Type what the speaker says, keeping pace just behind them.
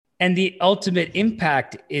And the ultimate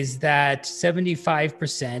impact is that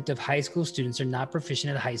 75% of high school students are not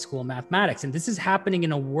proficient at high school mathematics. And this is happening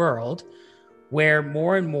in a world where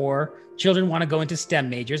more and more children want to go into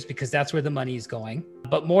STEM majors because that's where the money is going.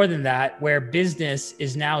 But more than that, where business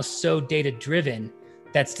is now so data driven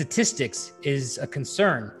that statistics is a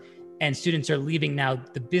concern. And students are leaving now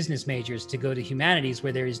the business majors to go to humanities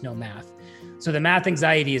where there is no math. So the math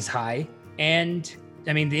anxiety is high. And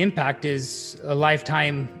I mean, the impact is a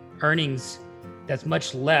lifetime earnings that's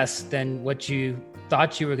much less than what you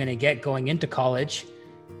thought you were going to get going into college.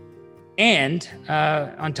 And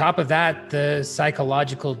on top of that, the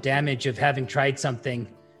psychological damage of having tried something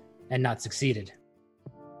and not succeeded.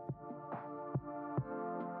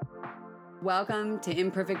 Welcome to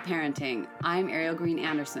Imperfect Parenting. I'm Ariel Green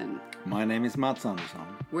Anderson. My name is Mats Anderson.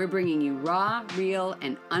 We're bringing you raw, real,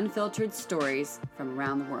 and unfiltered stories from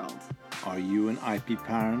around the world. Are you an IP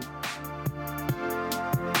parent?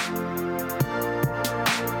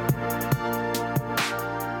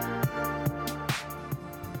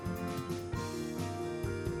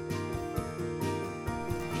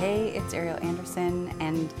 Hey, it's Ariel Anderson,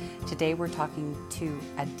 and today we're talking to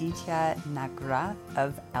Aditya Nagrath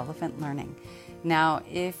of Elephant Learning. Now,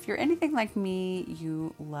 if you're anything like me,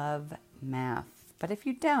 you love math. But if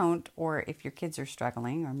you don't, or if your kids are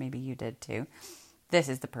struggling, or maybe you did too, this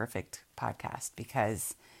is the perfect podcast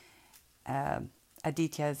because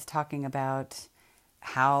Aditya is talking about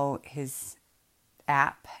how his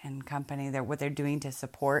app and company, what they're doing to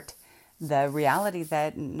support the reality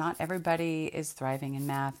that not everybody is thriving in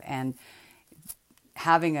math, and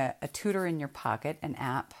having a tutor in your pocket, an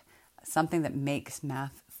app, something that makes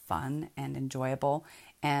math fun and enjoyable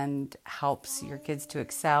and helps your kids to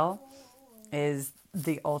excel is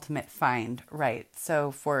the ultimate find, right?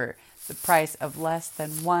 So for the price of less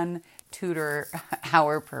than one tutor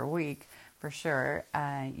hour per week, for sure,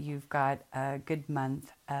 you've got a good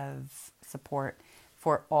month of support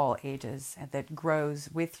for all ages that grows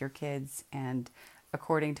with your kids and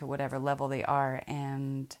according to whatever level they are.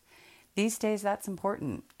 And these days that's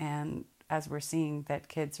important. And as we're seeing that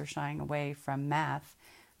kids are shying away from math,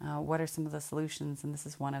 what are some of the solutions? And this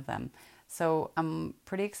is one of them. So I'm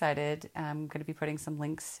pretty excited. I'm going to be putting some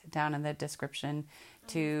links down in the description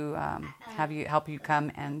to help you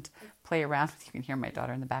come and play around. You can hear my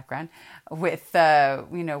daughter in the background with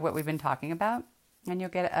what we've been talking about, and you'll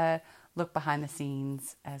get a look behind the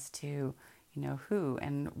scenes as to who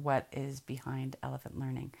and what is behind Elephant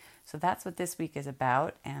Learning. So that's what this week is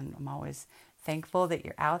about, and I'm always thankful that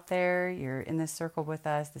you're out there, you're in this circle with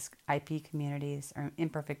us, this IP community, this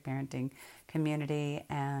Imperfect Parenting community,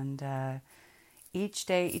 and each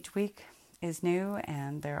day, each week is new,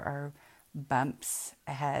 and there are bumps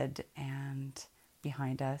ahead and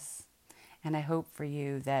behind us. And I hope for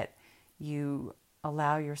you that you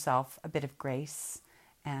allow yourself a bit of grace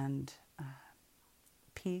and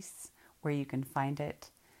peace where you can find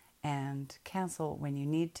it, and cancel when you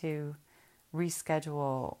need to,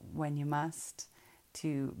 reschedule when you must,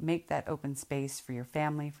 to make that open space for your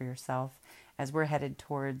family, for yourself, as we're headed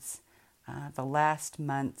towards the last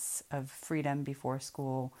months of freedom before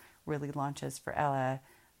school really launches for Ella.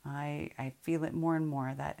 I feel it more and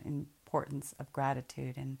more, that importance of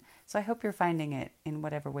gratitude. And so I hope you're finding it in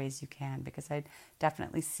whatever ways you can, because I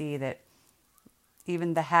definitely see that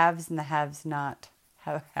even the haves and the haves not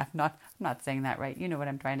have not, I'm not saying that right. You know what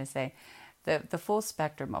I'm trying to say. The full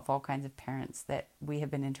spectrum of all kinds of parents that we have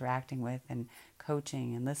been interacting with and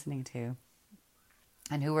coaching and listening to,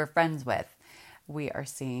 and who we're friends with, we are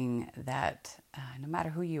seeing that no matter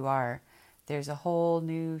who you are, there's a whole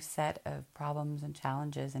new set of problems and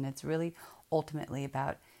challenges, and it's really ultimately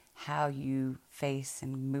about how you face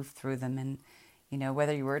and move through them. And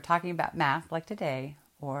whether you were talking about math like today,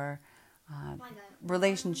 or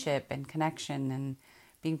relationship and connection and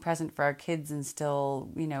being present for our kids and still,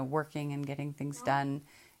 working and getting things done.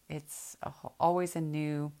 It's always a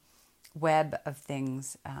new web of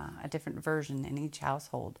things, a different version in each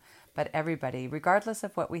household. But everybody, regardless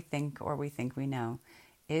of what we think or we think we know,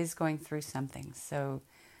 is going through something. So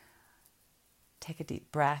take a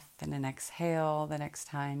deep breath and an exhale the next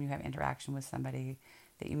time you have interaction with somebody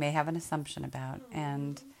that you may have an assumption about,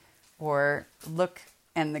 or look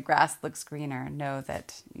and the grass looks greener. Know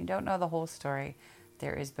that you don't know the whole story.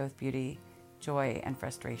 There is both beauty, joy, and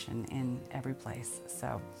frustration in every place.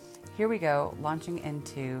 So here we go, launching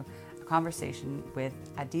into a conversation with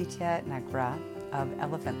Aditya Nagrath of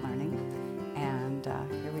Elephant Learning. And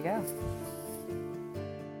here we go.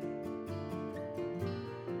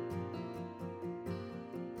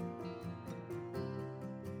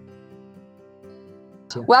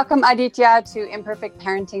 Welcome, Aditya, to Imperfect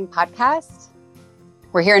Parenting Podcast.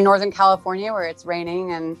 We're here in Northern California where it's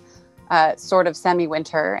raining and sort of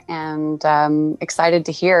semi-winter, and excited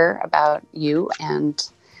to hear about you and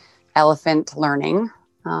Elephant Learning.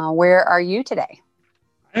 Where are you today?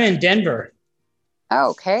 I'm in Denver. Oh,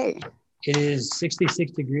 okay. It is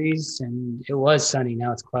 66 degrees and it was sunny.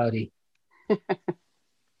 Now it's cloudy.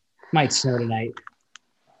 Might snow tonight.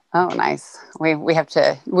 Oh, nice.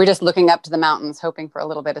 We're just looking up to the mountains, hoping for a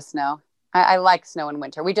little bit of snow. I like snow in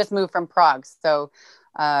winter. We just moved from Prague, so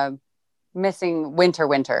missing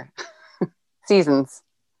winter seasons.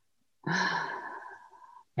 I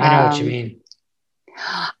know what you mean.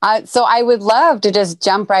 So I would love to just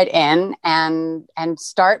jump right in and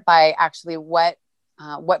start by actually what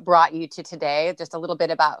brought you to today, just a little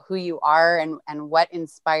bit about who you are and what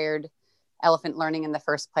inspired Elephant Learning in the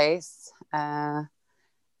first place.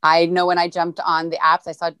 I know when I jumped on the apps,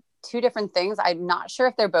 I saw two different things. I'm not sure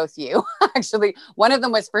if they're both you. Actually, one of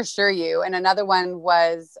them was for sure you, and another one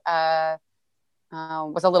was a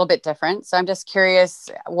little bit different. So I'm just curious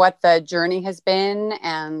what the journey has been,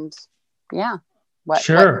 and what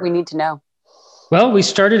we need to know. Well, we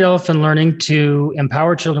started Elephant Learning to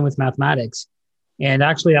empower children with mathematics. And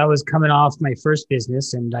actually, I was coming off my first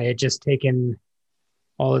business, and I had just taken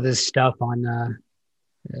all of this stuff on,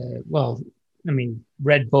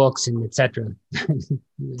 read books and etc. I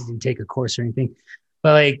didn't take a course or anything,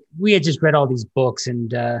 but we had just read all these books,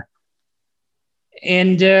 and I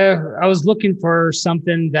was looking for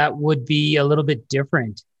something that would be a little bit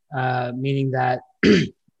different, meaning that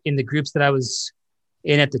in the groups that I was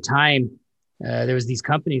in at the time, there was these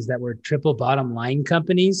companies that were triple bottom line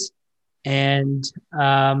companies. And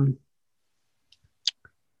I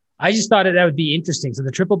just thought that would be interesting. So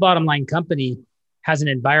the triple bottom line company has an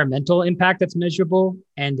environmental impact that's measurable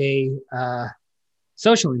and a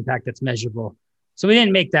social impact that's measurable. So we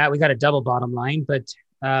didn't make that. We got a double bottom line, but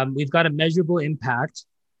we've got a measurable impact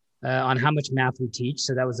on how much math we teach.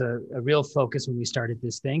 So that was a real focus when we started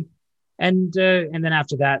this thing. And then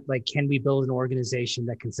after that, can we build an organization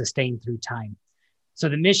that can sustain through time? So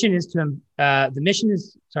the vision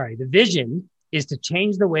is to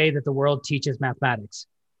change the way that the world teaches mathematics.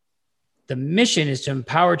 The mission is to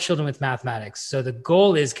empower children with mathematics. So the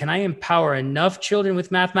goal is, can I empower enough children with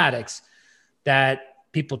mathematics that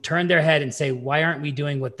people turn their head and say, why aren't we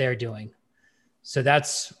doing what they're doing? So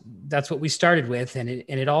that's what we started with. And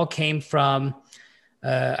it all came from,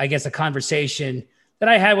 a conversation that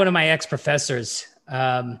I had one of my ex-professors,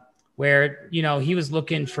 where, he was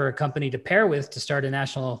looking for a company to pair with to start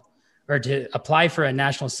to apply for a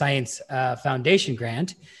National Science Foundation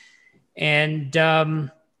grant. And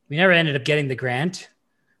we never ended up getting the grant.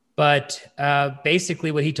 But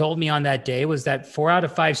basically what he told me on that day was that 4 out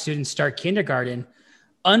of 5 students start kindergarten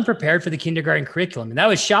unprepared for the kindergarten curriculum. And that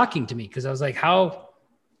was shocking to me because I was like, how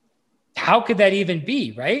could that even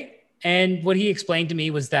be, right? And what he explained to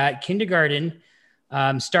me was that kindergarten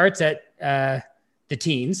starts at the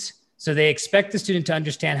teens. So they expect the student to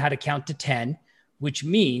understand how to count to 10, which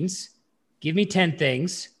means give me 10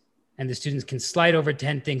 things and the students can slide over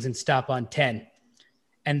 10 things and stop on 10.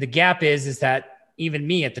 And the gap is that even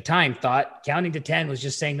me at the time thought counting to 10 was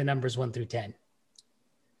just saying the numbers 1 through 10.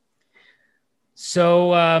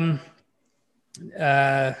 So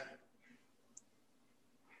the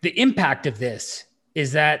impact of this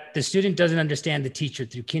is that the student doesn't understand the teacher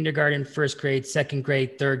through kindergarten, first grade, second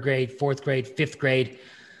grade, third grade, fourth grade, fifth grade.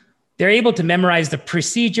 They're able to memorize the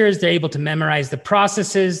procedures. They're able to memorize the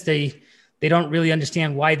processes. They don't really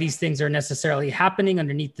understand why these things are necessarily happening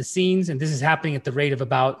underneath the scenes. And this is happening at the rate of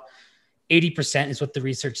about 80% is what the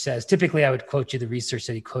research says. Typically, I would quote you the research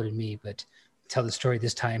that he quoted me, but tell the story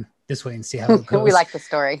this way and see how it goes. We like the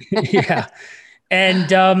story. Yeah. And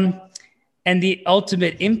the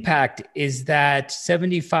ultimate impact is that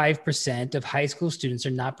 75% of high school students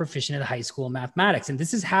are not proficient at high school mathematics. And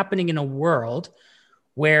this is happening in a world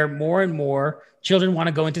where more and more children want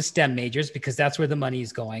to go into STEM majors because that's where the money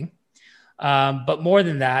is going. But more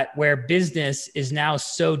than that, where business is now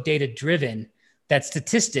so data-driven that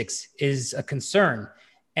statistics is a concern.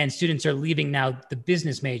 And students are leaving now the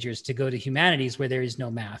business majors to go to humanities where there is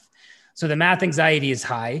no math. So the math anxiety is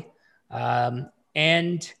high. The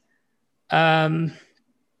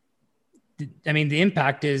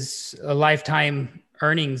impact is a lifetime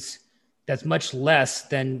earnings that's much less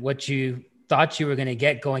than what you thought you were going to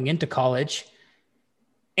get going into college.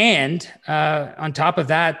 And on top of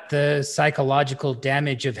that, the psychological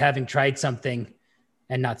damage of having tried something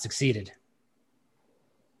and not succeeded.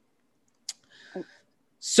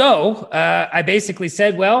 So I basically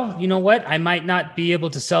said, well, you know what? I might not be able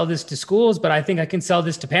to sell this to schools, but I think I can sell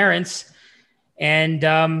this to parents.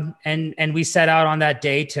 And we set out on that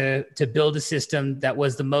day to build a system that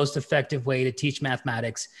was the most effective way to teach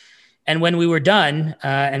mathematics. And when we were done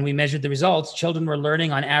and we measured the results, children were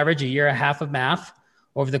learning on average a year and a half of math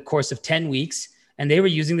over the course of 10 weeks. And they were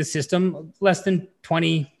using the system less than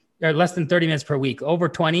 20 or less than 30 minutes per week, over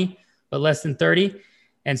 20, but less than 30.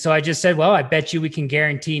 And so I just said, well, I bet you we can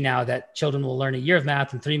guarantee now that children will learn a year of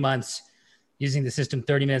math in 3 months using the system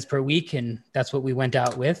 30 minutes per week. And that's what we went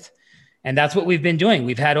out with. And that's what we've been doing.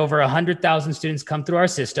 We've had over 100,000 students come through our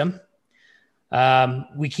system.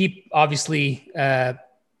 We keep obviously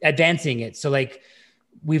advancing it. So like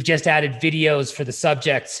we've just added videos for the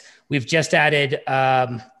subjects. We've just added,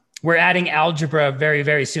 we're adding algebra very,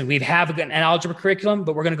 very soon. We have an algebra curriculum,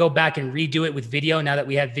 but we're going to go back and redo it with video now that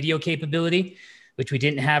we have video capability, which we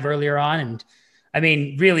didn't have earlier on. And I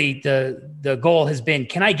mean, really the goal has been,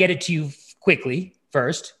 can I get it to you quickly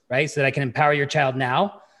first, right? So that I can empower your child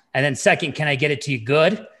now. And then second, can I get it to you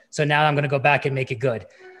good? So now I'm going to go back and make it good.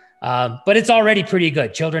 But it's already pretty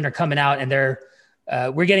good. Children are coming out and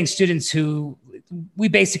we're getting students who we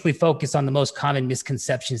basically focus on the most common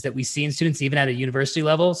misconceptions that we see in students, even at a university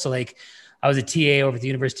level. So like I was a TA over at the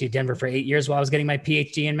University of Denver for 8 years while I was getting my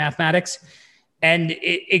PhD in mathematics. And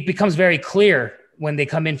it becomes very clear when they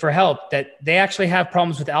come in for help that they actually have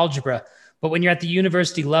problems with algebra. But when you're at the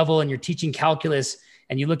university level and you're teaching calculus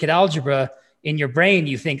and you look at algebra, in your brain,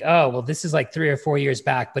 you think, oh, well, this is like 3 or 4 years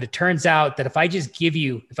back. But it turns out that if I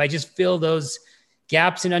just fill those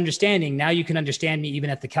gaps in understanding, now you can understand me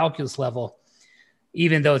even at the calculus level,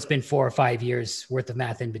 even though it's been 4 or 5 years worth of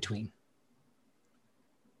math in between.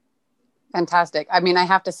 Fantastic. I mean, I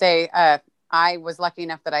have to say, I was lucky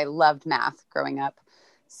enough that I loved math growing up.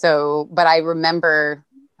 So, but I remember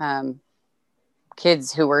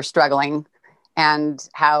kids who were struggling and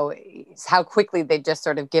how quickly they just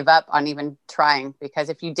sort of give up on even trying, because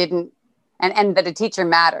if you didn't, and that a teacher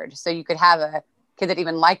mattered. So you could have a kid that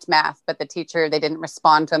even liked math, but the teacher, they didn't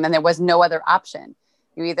respond to him and there was no other option.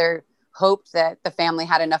 You either hoped that the family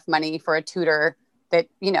had enough money for a tutor that,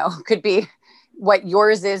 you know, could be what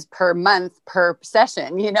yours is per month, per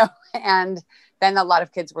session, you know, and then a lot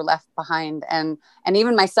of kids were left behind. And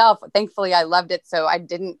even myself, thankfully, I loved it. So I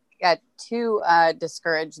didn't get too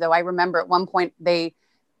discouraged, though I remember at one point they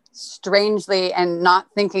strangely and not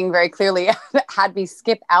thinking very clearly had me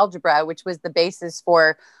skip algebra, which was the basis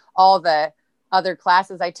for all the other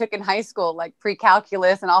classes I took in high school, like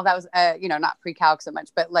pre-calculus and all that was, not pre-calc so much,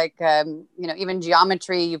 but like, even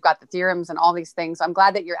geometry, you've got the theorems and all these things. So I'm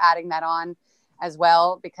glad that you're adding that on as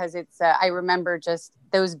well, because it's, I remember just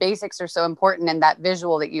those basics are so important. And that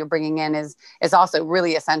visual that you're bringing in is also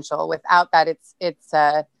really essential. Without that,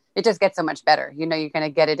 it just gets so much better. You know, you're going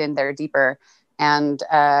to get it in there deeper, and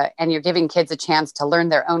you're giving kids a chance to learn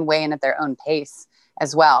their own way and at their own pace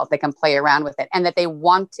as well. They can play around with it and that they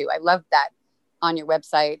want to. I love that on your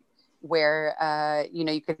website where,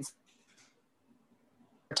 you could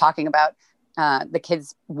talking about the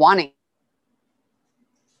kids wanting.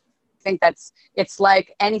 I think it's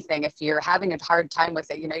like anything. If you're having a hard time with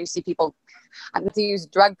it, you see people, I'm going to use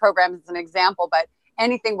drug programs as an example, but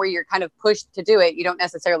anything where you're kind of pushed to do it, you don't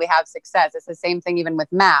necessarily have success. It's the same thing even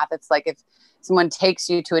with math. It's like if someone takes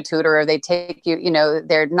you to a tutor or they take you,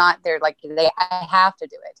 they're like, I have to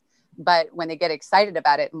do it. But when they get excited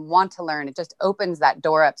about it and want to learn, it just opens that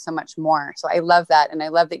door up so much more. So I love that. And I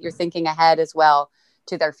love that you're thinking ahead as well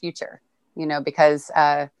to their future, because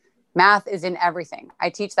math is in everything. I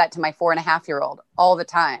teach that to my 4.5-year-old all the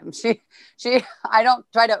time. I don't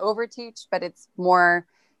try to overteach, but it's more,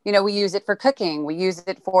 we use it for cooking. We use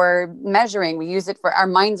it for measuring. We use it for, our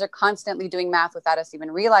minds are constantly doing math without us even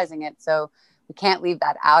realizing it. So we can't leave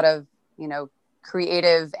that out of,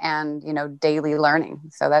 creative and, daily learning.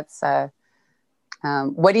 So that's,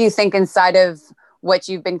 what do you think inside of what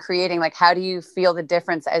you've been creating? Like, how do you feel the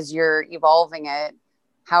difference as you're evolving it?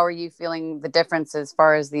 How are you feeling the difference as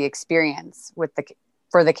far as the experience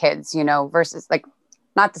for the kids, versus like,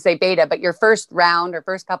 not to say beta, but your first round or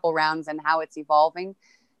first couple rounds and how it's evolving?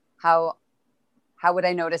 How would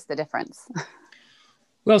I notice the difference?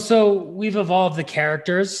 Well, so we've evolved the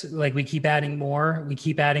characters. Like we keep adding more. We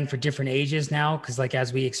keep adding for different ages now, because like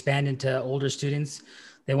as we expand into older students,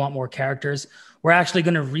 they want more characters. We're actually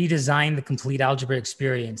going to redesign the complete algebra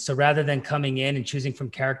experience. So rather than coming in and choosing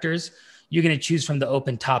from characters, you're going to choose from the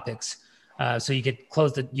open topics. So you get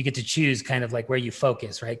to choose kind of like where you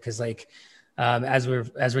focus, right? Because like as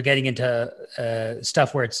we're getting into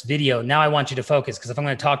stuff where it's video, now I want you to focus, because if I'm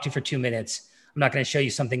going to talk to you for 2 minutes, I'm not going to show you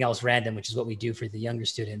something else random, which is what we do for the younger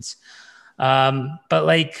students. But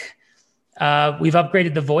like We've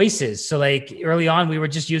upgraded the voices. So like early on, we were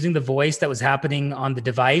just using the voice that was happening on the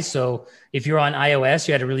device. So if you're on iOS,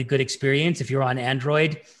 you had a really good experience. If you're on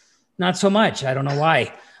Android, not so much. I don't know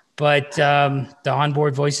why, but the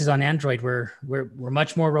onboard voices on Android were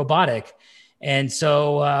much more robotic. And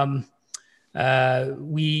so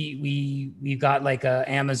we got like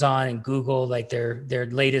Amazon and Google, like their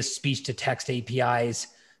latest speech to text APIs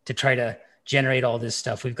to try to generate all this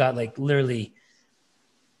stuff. We've got like literally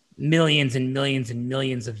millions and millions and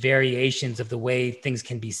millions of variations of the way things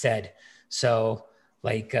can be said. So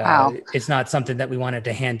like, Wow. It's not something that we wanted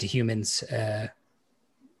to hand to humans.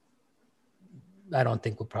 I don't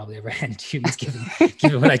think we'll probably ever hand it to humans given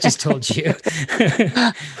what I just told you.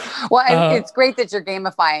 Well, it's great that you're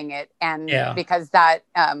gamifying it. And because that,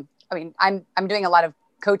 I mean, I'm doing a lot of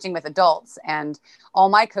coaching with adults, and all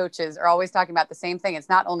my coaches are always talking about the same thing. It's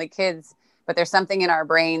not only kids, but there's something in our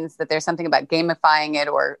brains that there's something about gamifying it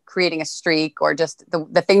or creating a streak or just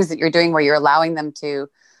the things that you're doing where you're allowing them to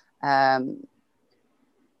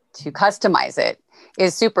customize it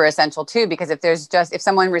is super essential too. Because if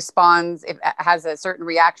someone responds, if it has a certain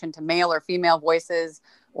reaction to male or female voices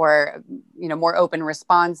or, more open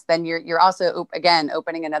response, then you're also again,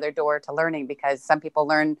 opening another door to learning, because some people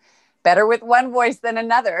learn better with one voice than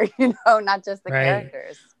another, not just the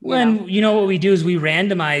characters. What we do is we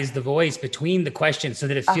randomize the voice between the questions so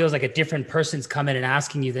that it feels like a different person's coming and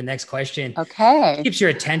asking you the next question. Okay. It keeps your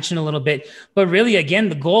attention a little bit. But really, again,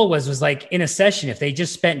 the goal was like in a session, if they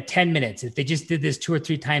just spent 10 minutes, if they just did this 2 or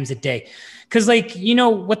 3 times a day, because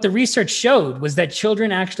what the research showed was that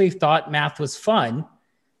children actually thought math was fun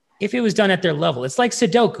if it was done at their level. It's like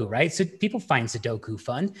Sudoku, right? So people find Sudoku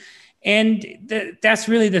fun. And that's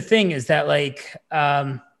really the thing, is that like,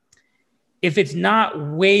 if it's not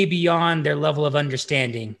way beyond their level of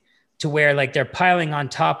understanding to where like they're piling on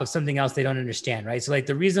top of something else they don't understand, right? So like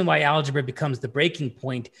the reason why algebra becomes the breaking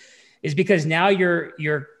point is because now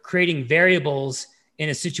you're creating variables in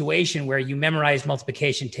a situation where you memorize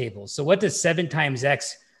multiplication tables. So what does 7 times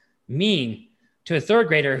X mean to a 3rd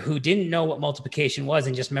grader who didn't know what multiplication was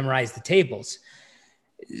and just memorized the tables?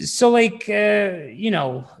 So like,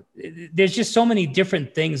 there's just so many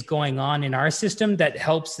different things going on in our system that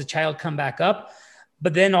helps the child come back up.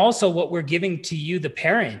 But then also what we're giving to you, the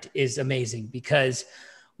parent, is amazing, because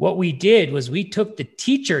what we did was we took the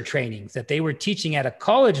teacher trainings that they were teaching at a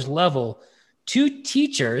college level to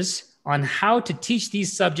teachers on how to teach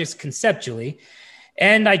these subjects conceptually.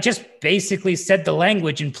 And I just basically said the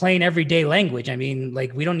language in plain everyday language. I mean,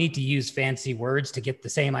 like, we don't need to use fancy words to get the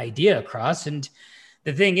same idea across. And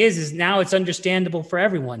the thing is now it's understandable for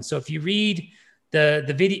everyone. So if you read the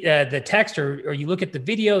video, the text, or you look at the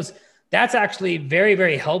videos, that's actually very,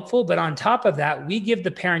 very helpful. But on top of that, we give the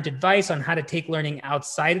parent advice on how to take learning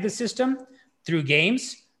outside of the system through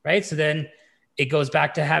games, right? So then it goes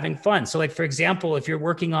back to having fun. So like, for example, if you're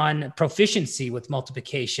working on proficiency with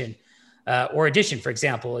multiplication or addition, for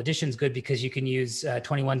example, addition's good because you can use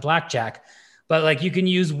 21 blackjack. But like, you can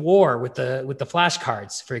use war with the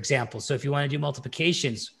flashcards, for example. So if you want to do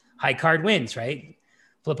multiplications, high card wins, right?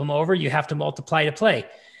 Flip them over, you have to multiply to play.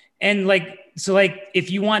 And if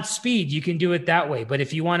you want speed, you can do it that way. But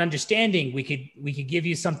if you want understanding, we could give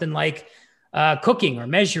you something like cooking or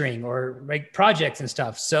measuring or like projects and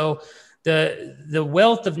stuff. So the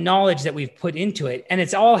wealth of knowledge that we've put into it, and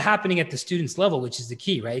it's all happening at the student's level, which is the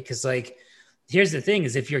key, right? Because like, here's the thing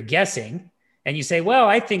is, if you're guessing, and you say, well,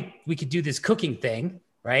 I think we could do this cooking thing,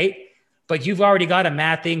 right? But you've already got a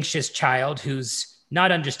math anxious child who's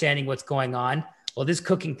not understanding what's going on. Well, this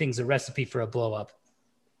cooking thing's a recipe for a blow up.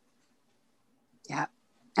 Yeah,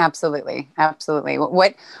 absolutely. Absolutely.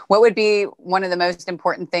 What would be one of the most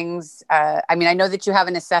important things? I mean, I know that you have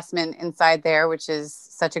an assessment inside there, which is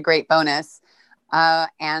such a great bonus.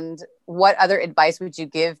 And what other advice would you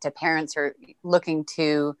give to parents who are looking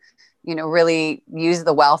to really use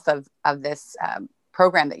the wealth of this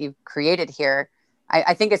program that you've created here?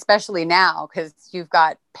 I think especially now, because you've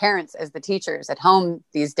got parents as the teachers at home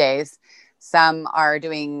these days. Some are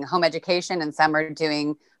doing home education and some are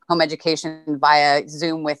doing home education via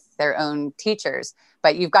Zoom with their own teachers.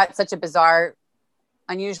 But you've got such a bizarre,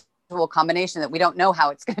 unusual combination that we don't know how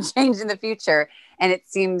it's going to change in the future. And it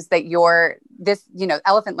seems that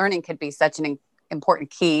elephant learning could be such an important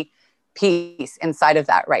key piece inside of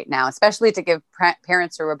that right now, especially to give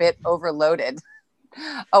parents who are a bit overloaded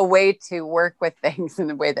a way to work with things in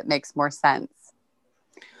a way that makes more sense.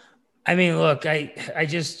 I mean, look,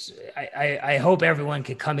 I hope everyone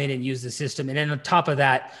could come in and use the system. And then on top of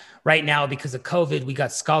that, right now, because of COVID, we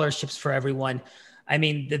got scholarships for everyone. I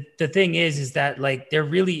mean, the thing is that like, there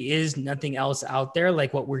really is nothing else out there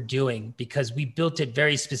like what we're doing, because we built it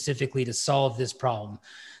very specifically to solve this problem,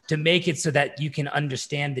 to make it so that you can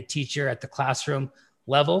understand the teacher at the classroom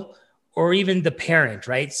level, or even the parent,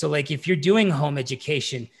 right? So like, if you're doing home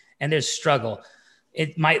education and there's struggle,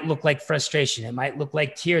 it might look like frustration. It might look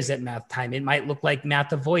like tears at math time. It might look like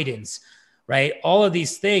math avoidance, right? All of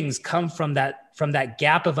these things come from that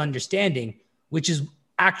gap of understanding, which is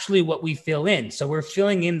actually what we fill in. So we're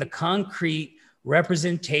filling in the concrete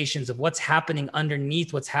representations of what's happening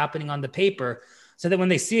underneath what's happening on the paper, so that when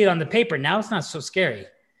they see it on the paper, now it's not so scary,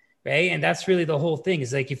 right? And that's really the whole thing,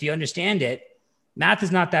 is like, if you understand it, math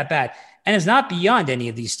is not that bad. And it's not beyond any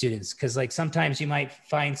of these students, because like, sometimes you might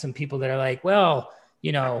find some people that are like, well,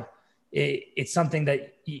 you know, it's something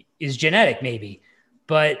that is genetic maybe.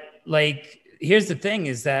 But like, here's the thing,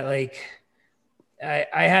 is that like,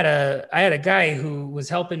 I had a guy who was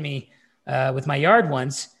helping me with my yard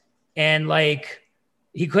once, and like,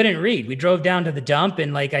 he couldn't read. We drove down to the dump,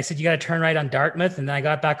 and like, I said, you got to turn right on Dartmouth. And then I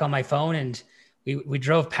got back on my phone, and we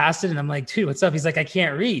drove past it, and I'm like, dude, what's up? He's like, I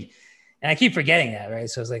can't read. And I keep forgetting that. Right.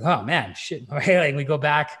 So I was like, oh man, shit. Right. Like, we go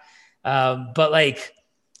back. But like,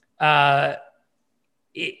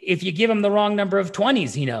 if you give him the wrong number of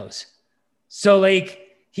 20s, he knows. So like,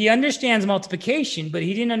 he understands multiplication, but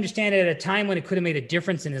he didn't understand it at a time when it could have made a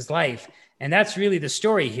difference in his life. And that's really the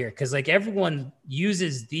story here. Cause like, everyone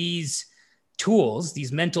uses these tools,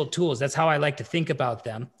 these mental tools. That's how I like to think about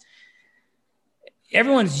them.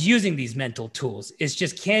 Everyone's using these mental tools. It's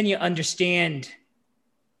just, can you understand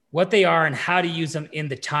what they are and how to use them in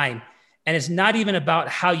the time? And it's not even about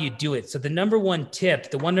how you do it. So the number one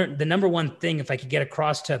tip, the number one thing, if I could get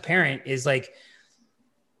across to a parent, is like,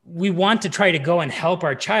 we want to try to go and help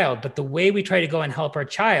our child, but the way we try to go and help our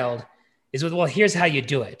child is with, well, here's how you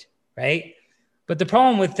do it, right? But the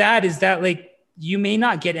problem with that is that like, you may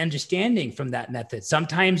not get understanding from that method.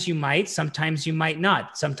 Sometimes you might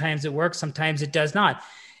not. Sometimes it works, sometimes it does not.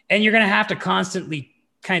 And you're going to have to constantly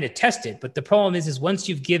kind of test it. But the problem is once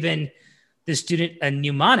you've given the student a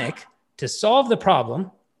mnemonic to solve the problem,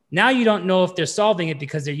 now you don't know if they're solving it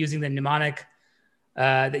because they're using the mnemonic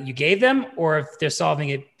that you gave them, or if they're solving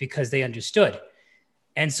it because they understood.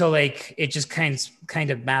 And so like, it just kind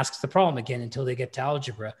of masks the problem again until they get to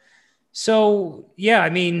algebra. So yeah, I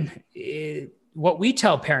mean, what we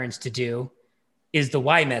tell parents to do is the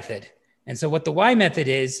why method. And so what the why method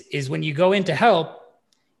is when you go in to help,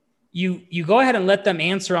 you go ahead and let them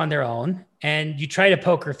answer on their own, and you try to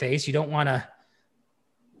poker face. You don't want to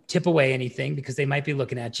tip away anything because they might be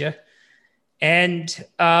looking at you. And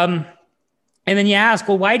then you ask,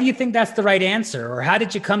 well, why do you think that's the right answer? Or how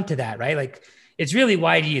did you come to that, right? Like, it's really,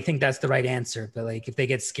 why do you think that's the right answer? But like, if they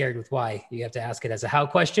get scared with why, you have to ask it as a how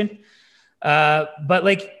question. But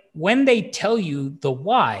like, when they tell you the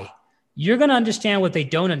why, you're going to understand what they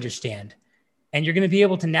don't understand. And you're going to be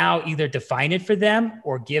able to now either define it for them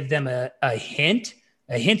or give them a hint.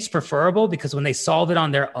 A hint's preferable, because when they solve it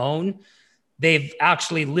on their own, they've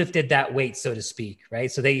actually lifted that weight, so to speak,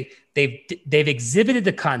 right? So they've exhibited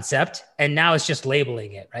the concept, and now it's just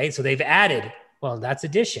labeling it, right? So they've added, well, that's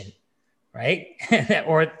addition, right?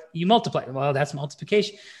 Or you multiply, well, that's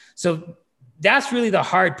multiplication. So that's really the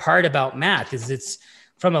hard part about math, is it's,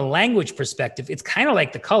 from a language perspective, it's kind of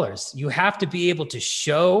like the colors. You have to be able to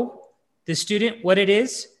show the student what it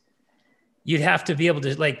is. You'd have to be able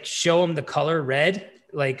to like show them the color red,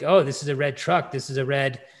 like, oh, this is a red truck, this is a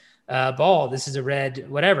red ball, this is a red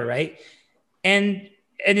whatever, right?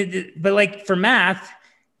 But like, for math,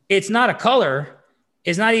 it's not a color.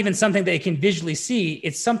 It's not even something they can visually see.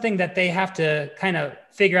 It's something that they have to kind of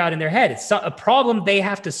figure out in their head. It's a problem they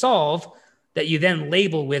have to solve that you then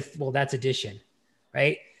label with, well, that's addition,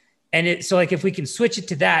 right? And so like, if we can switch it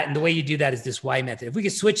to that, and the way you do that is this why method. If we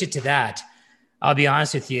can switch it to that, I'll be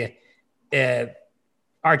honest with you,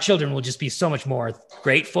 our children will just be so much more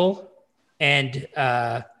grateful and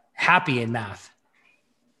happy in math.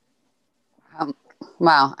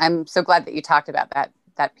 Wow. I'm so glad that you talked about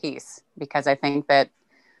that piece, because I think that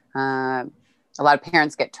a lot of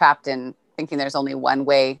parents get trapped in thinking there's only one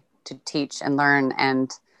way to teach and learn. And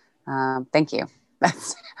thank you.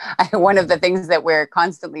 That's one of the things that we're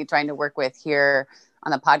constantly trying to work with here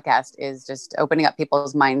on the podcast, is just opening up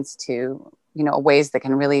people's minds to, ways that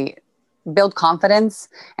can really build confidence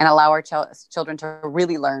and allow our children to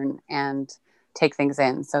really learn and take things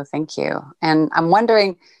in. So thank you. And I'm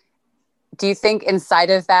wondering, do you think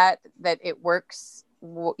inside of that it works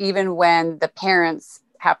even when the parents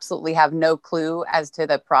absolutely have no clue as to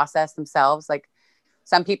the process themselves? Like,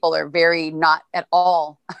 some people are very not at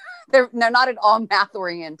all, they're not at all math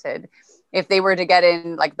oriented. if they were to get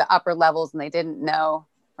in like the upper levels and they didn't know,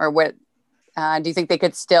 or what, do you think they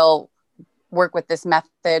could still work with this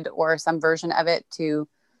method or some version of it to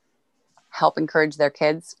help encourage their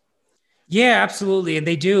kids? Yeah, absolutely. And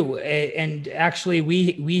they do. And actually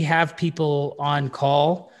we have people on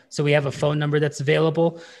call. So we have a phone number that's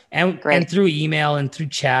available, and through email and through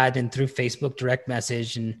chat and through Facebook direct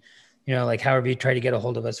message, and, you know, like however you try to get a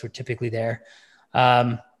hold of us, we're typically there.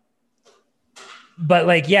 But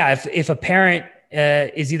like, yeah, if a parent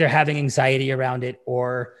is either having anxiety around it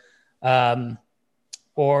or doesn't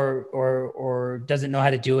know how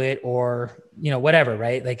to do it, or, you know, whatever,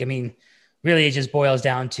 right? Like, I mean, really it just boils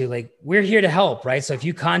down to like, we're here to help, right? So if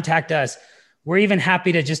you contact us, we're even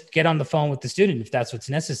happy to just get on the phone with the student if that's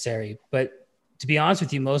what's necessary. But to be honest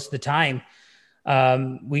with you, most of the time,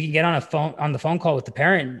 we can get on the phone call with the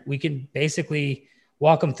parent. We can basically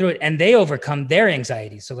walk them through it, and they overcome their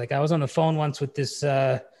anxiety. So like, I was on the phone once with this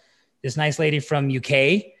nice lady from UK.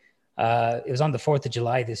 It was on the 4th of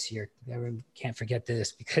July this year. I can't forget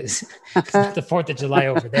this because it's not the 4th of July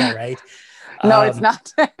over there, right? No, it's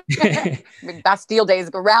not. Bastille Day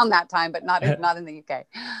is around that time, but not in the UK.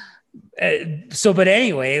 But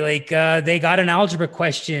anyway, like they got an algebra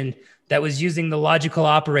question that was using the logical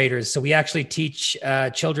operators. So we actually teach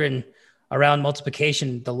children around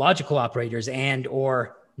multiplication, the logical operators, and,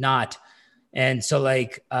 or, not. And so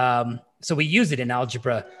like, so we use it in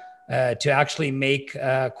algebra to actually make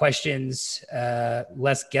questions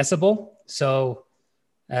less guessable. So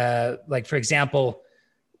like, for example,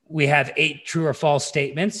 we have 8 true or false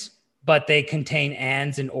statements, but they contain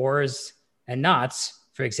ands and ors and nots,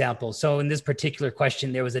 for example. So in this particular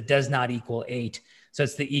question, there was a does not equal 8. So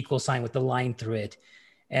it's the equal sign with the line through it.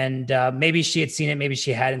 And maybe she had seen it, maybe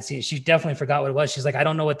she hadn't seen it. She definitely forgot what it was. She's like, I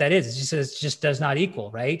don't know what that is. She says, it just does not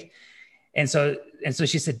equal, right? And so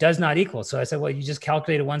she said, does not equal. So I said, well, you just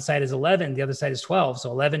calculated one side is 11, the other side is 12.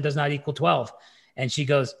 So 11 does not equal 12. And she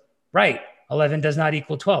goes, right, 11 does not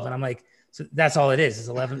equal 12. And I'm like, so that's all it is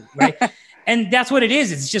 11, right? And that's what it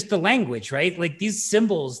is. It's just the language, right? Like these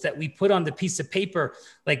symbols that we put on the piece of paper,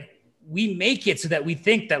 like we make it so that we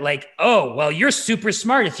think that like, oh, well, you're super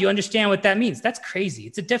smart if you understand what that means. That's crazy.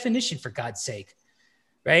 It's a definition, for God's sake,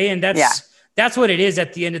 right? And that's what it is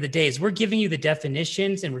at the end of the day, is we're giving you the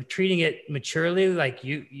definitions and we're treating it maturely, like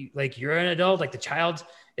like you're an adult, like the child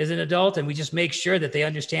is an adult, and we just make sure that they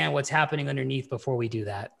understand what's happening underneath before we do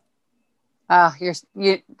that.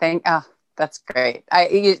 That's great.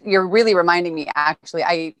 You're really reminding me, actually.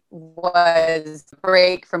 I was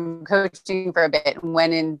break from coaching for a bit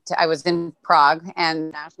and I was in Prague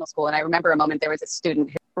and national school. And I remember a moment, there was a student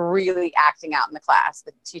who was really acting out in the class.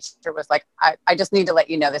 The teacher was like, I just need to let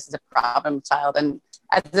you know this is a problem child. And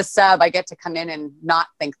as a sub, I get to come in and not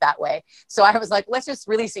think that way. So I was like, let's just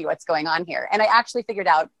really see what's going on here. And I actually figured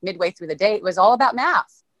out midway through the day, it was all about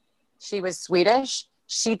math. She was Swedish.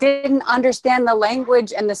 She didn't understand the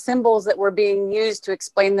language and the symbols that were being used to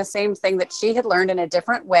explain the same thing that she had learned in a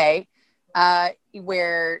different way,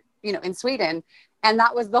 where, you know, in Sweden. And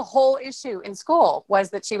that was the whole issue in school, was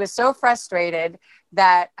that she was so frustrated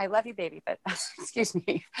that, I love you, baby, but excuse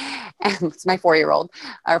me. And it's my 4-year-old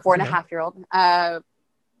or 4.5-year-old.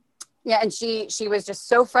 And she was just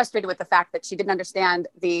so frustrated with the fact that she didn't understand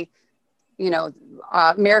the,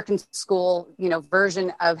 American school,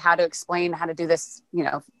 version of how to explain how to do this,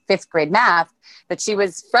 5th grade math, that she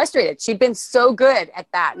was frustrated. She'd been so good at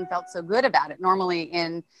that and felt so good about it normally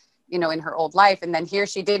in her old life. And then here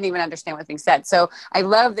she didn't even understand what's being said. So I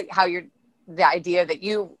love the idea that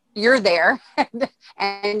you're there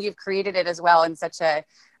and you've created it as well in such a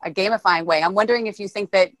gamifying way. I'm wondering if you think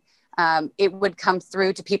that it would come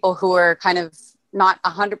through to people who are kind of not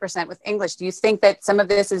 100% with English. Do you think that some of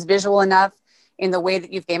this is visual enough in the way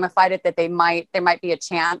that you've gamified it that there might be a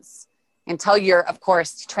chance, until you're, of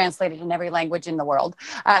course, translated in every language in the world?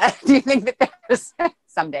 Do you think that there's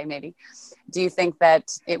someday, maybe, do you think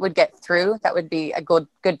that it would get through? That would be a good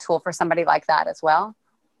tool for somebody like that as well?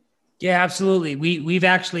 Yeah, absolutely. We've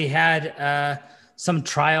actually had some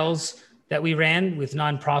trials that we ran with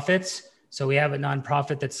nonprofits. So we have a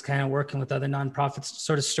nonprofit that's kind of working with other nonprofits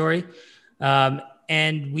sort of story.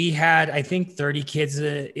 And we had, I think, 30 kids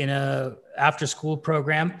in a after school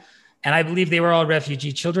program. And I believe they were all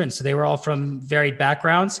refugee children. So they were all from varied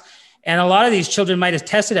backgrounds. And a lot of these children might have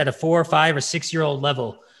tested at a 4 or 5 or 6-year-old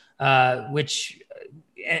level, and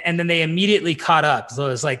then they immediately caught up. So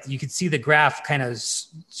it's like, you could see the graph kind of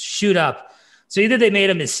shoot up. So either they made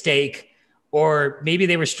a mistake, or maybe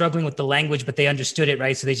they were struggling with the language, but they understood it,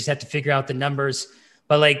 right? So they just had to figure out the numbers.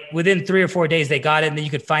 But like within 3 or 4 days, they got it, and then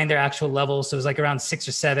you could find their actual levels. So it was like around 6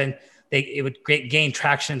 or 7, it would gain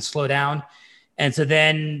traction and slow down. And so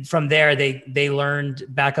then from there, they learned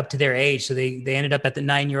back up to their age. So they ended up at the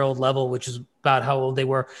 9-year-old level, which is about how old they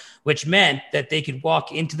were, which meant that they could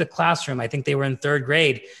walk into the classroom. I think they were in 3rd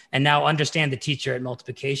grade and now understand the teacher at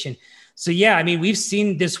multiplication. So yeah, I mean, we've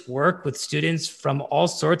seen this work with students from all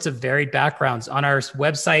sorts of varied backgrounds. On our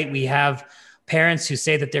website, we have parents who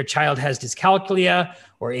say that their child has dyscalculia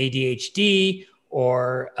or ADHD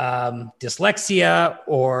or dyslexia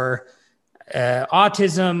or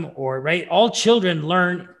autism, or right. All children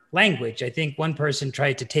learn language. I think one person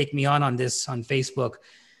tried to take me on this on Facebook.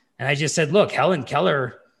 And I just said, look, Helen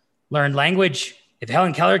Keller learned language. If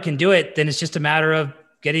Helen Keller can do it, then it's just a matter of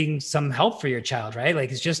getting some help for your child, right?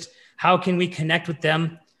 Like, it's just, how can we connect with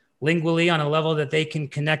them lingually on a level that they can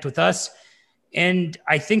connect with us? And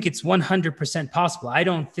I think it's 100% possible. I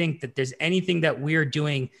don't think that there's anything that we're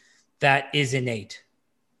doing that is innate.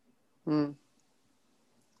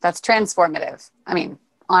 That's transformative. I mean,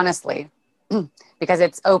 honestly, because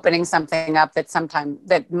it's opening something up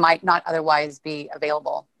that might not otherwise be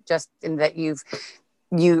available, just in that you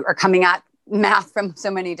are coming at math from so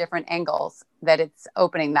many different angles, that it's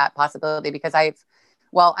opening that possibility. Because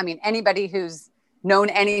anybody who's known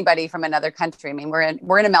anybody from another country, I mean, we're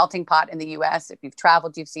in a melting pot in the US. If you've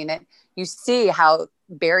traveled, you've seen it. You see how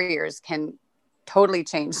barriers can totally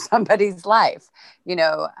change somebody's life,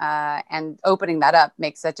 and opening that up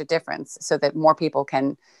makes such a difference, so that more people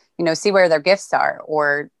can, see where their gifts are,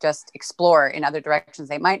 or just explore in other directions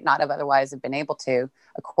they might not have otherwise have been able to,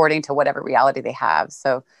 according to whatever reality they have.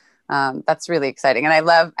 So that's really exciting. And I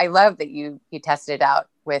love that you tested it out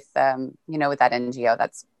with, with that NGO.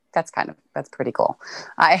 That's pretty cool.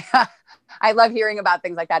 I love hearing about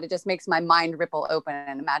things like that. It just makes my mind ripple open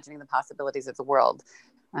and imagining the possibilities of the world.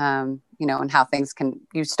 And how things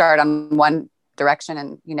you start on one direction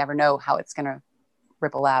and you never know how it's going to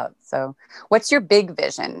ripple out. So what's your big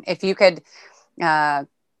vision? If you could, not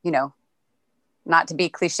to be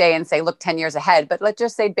cliche and say, look 10 years ahead, but let's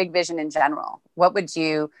just say big vision in general. What would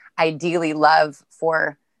you ideally love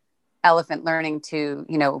for elephant learning to,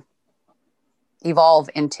 evolve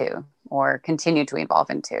into, or continue to evolve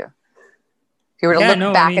into? If you were to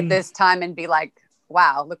look back at this time and be like,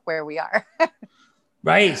 wow, look where we are.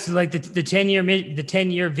 Right. So like the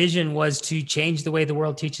 10-year vision was to change the way the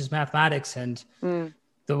world teaches mathematics. And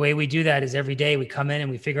the way we do that is every day we come in and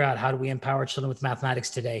we figure out, how do we empower children with mathematics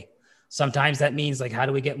today? Sometimes that means, like, how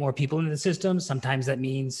do we get more people into the system? Sometimes that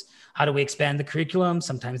means, how do we expand the curriculum?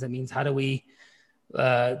 Sometimes that means, how do we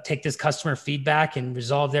take this customer feedback and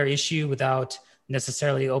resolve their issue without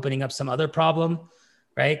necessarily opening up some other problem?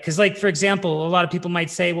 Right. Because, like, for example, a lot of people might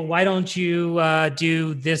say, well, why don't you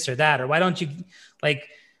do this or that? Or why don't you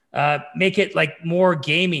make it like more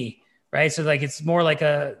gamey, right? So like, it's more like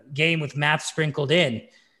a game with math sprinkled in.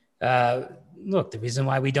 Look, the reason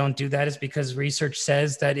why we don't do that is because research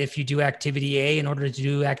says that if you do activity A in order to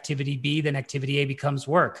do activity B, then activity A becomes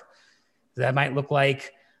work. That might look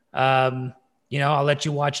like, I'll let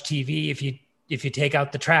you watch TV if you take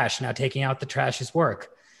out the trash. Now taking out the trash is work.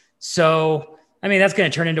 So, I mean, that's going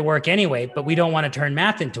to turn into work anyway, but we don't want to turn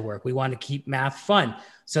math into work. We want to keep math fun.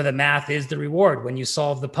 So the math is the reward. When you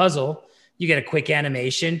solve the puzzle, you get a quick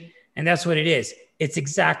animation, and that's what it is. It's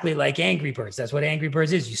exactly like Angry Birds. That's what Angry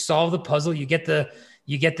Birds is. You solve the puzzle, you get the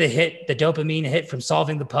hit, the dopamine hit from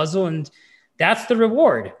solving the puzzle, and that's the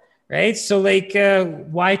reward, right? So like,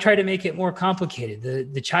 why try to make it more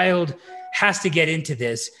complicated? The child has to get into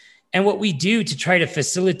this. And what we do to try to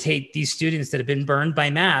facilitate these students that have been burned by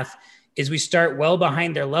math is we start well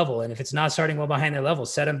behind their level. And if it's not starting well behind their level,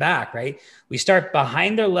 set them back, right? We start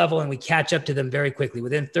behind their level and we catch up to them very quickly.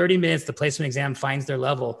 Within 30 minutes, the placement exam finds their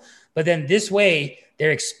level. But then this way,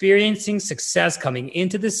 they're experiencing success coming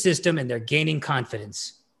into the system and they're gaining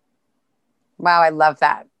confidence. Wow, I love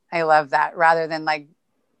that. Rather than like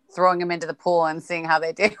throwing them into the pool and seeing how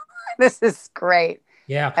they do. This is great.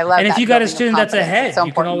 Yeah. I love that. And if you got a student that's ahead, so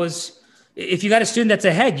you can always... If you got a student that's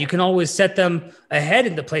ahead, you can always set them ahead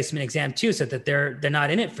in the placement exam too, so that they're not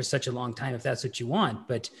in it for such a long time, if that's what you want.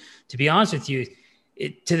 But to be honest with you,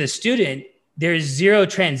 to the student, there's zero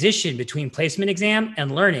transition between placement exam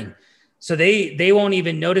and learning. So they won't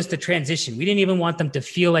even notice the transition. We didn't even want them to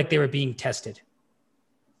feel like they were being tested.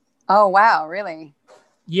 Oh, wow. Really?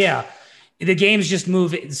 Yeah. The games just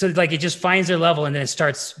move. So like it just finds their level and then it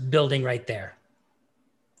starts building right there.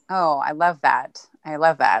 Oh, I love that.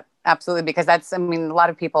 Absolutely. Because a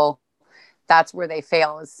lot of people, that's where they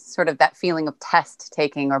fail, is sort of that feeling of test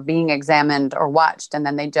taking or being examined or watched. And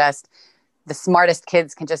then the smartest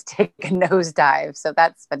kids can just take a nosedive. So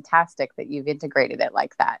that's fantastic that you've integrated it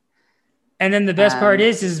like that. And then the best part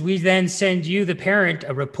is we then send you, the parent,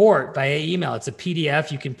 a report via email. It's a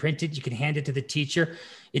PDF. You can print it. You can hand it to the teacher.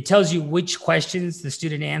 It tells you which questions the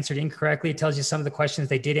student answered incorrectly. It tells you some of the questions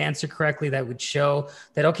they did answer correctly that would show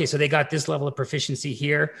that, okay, so they got this level of proficiency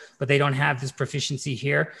here, but they don't have this proficiency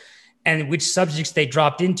here. And which subjects they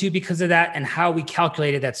dropped into because of that, and how we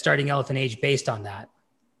calculated that starting elephant age based on that.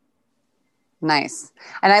 Nice.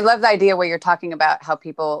 And I love the idea where you're talking about how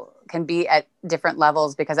people can be at different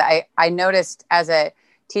levels, because I noticed as a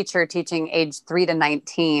teacher teaching age 3 to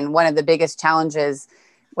 19, one of the biggest challenges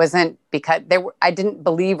wasn't because I didn't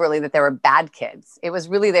believe really that there were bad kids. It was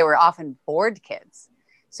really, they were often bored kids.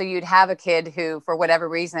 So you'd have a kid who, for whatever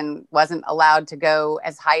reason, wasn't allowed to go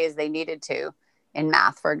as high as they needed to in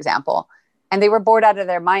math, for example. And they were bored out of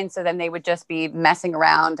their minds. So then they would just be messing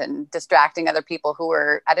around and distracting other people who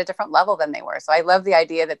were at a different level than they were. So I love the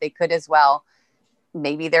idea that they could as well.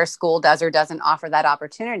 Maybe their school does or doesn't offer that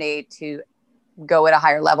opportunity to go at a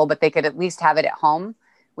higher level, but they could at least have it at home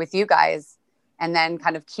with you guys, and then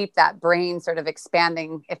kind of keep that brain sort of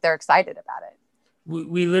expanding if they're excited about it.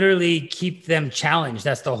 We literally keep them challenged.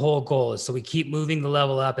 That's the whole goal. So we keep moving the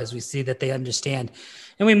level up as we see that they understand,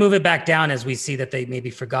 and we move it back down as we see that they maybe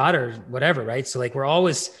forgot or whatever, right? So like we're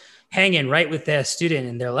always hanging right with the student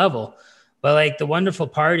and their level. But like the wonderful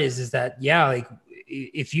part is that, yeah, like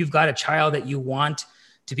if you've got a child that you want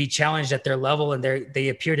to be challenged at their level and they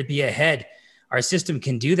appear to be ahead, our system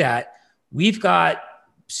can do that. We've got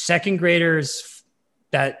second graders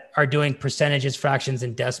that are doing percentages, fractions,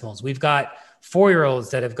 and decimals. We've got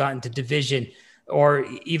 4-year-olds that have gotten to division or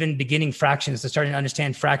even beginning fractions, to starting to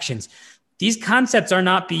understand fractions. These concepts are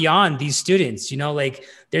not beyond these students. You know, like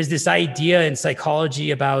there's this idea in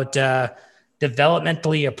psychology about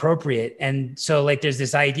developmentally appropriate. And so like there's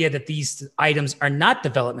this idea that these items are not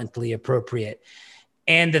developmentally appropriate.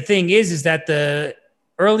 And the thing is that the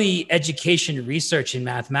early education research in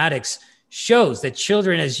mathematics shows that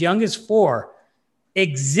children as young as 4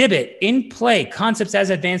 exhibit in play concepts as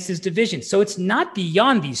advanced as division. So it's not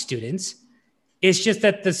beyond these students. It's just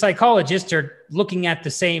that the psychologists are looking at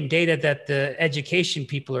the same data that the education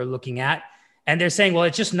people are looking at. And they're saying, well,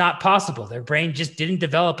 it's just not possible. Their brain just didn't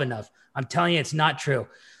develop enough. I'm telling you, it's not true.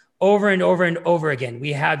 Over and over and over again,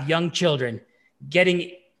 we have young children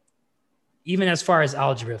getting even as far as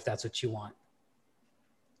algebra, if that's what you want.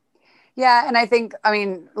 Yeah. And I think, I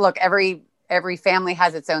mean, look, every family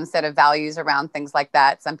has its own set of values around things like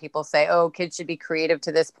that. Some people say, oh, kids should be creative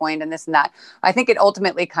to this point and this and that. I think it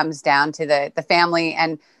ultimately comes down to the family.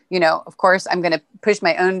 And, you know, of course, I'm going to push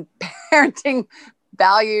my own parenting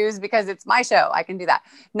values because it's my show. I can do that.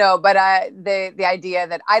 No, but the idea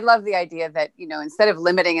that I love the idea that, you know, instead of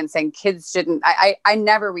limiting and saying kids shouldn't, I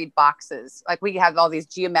never read boxes. Like we have all these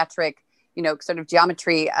geometric, you know, sort of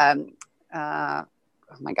geometry.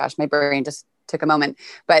 Oh my gosh, my brain just took a moment,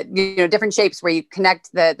 but you know, different shapes where you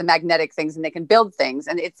connect the magnetic things and they can build things.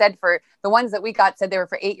 And it said for the ones that we got said they were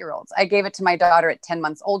for 8-year-olds. I gave it to my daughter at 10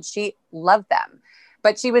 months old. She loved them,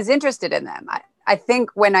 but she was interested in them. I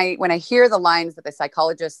think when I hear the lines that the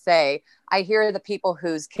psychologists say, I hear the people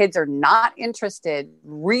whose kids are not interested,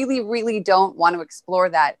 really, really don't want to explore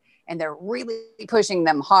that. And they're really pushing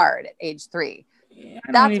them hard at age 3.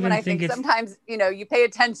 That's when I think sometimes, you know, you pay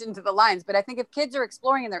attention to the lines, but I think if kids are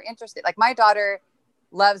exploring and they're interested, like my daughter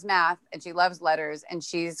loves math and she loves letters and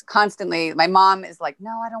she's constantly, my mom is like,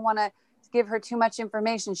 no, I don't want to give her too much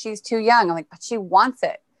information. She's too young. I'm like, but she wants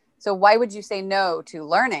it. So why would you say no to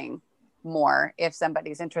learning more if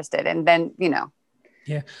somebody's interested? And then, you know.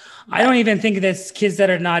 Yeah. I don't even think that's kids that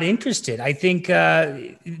are not interested. I think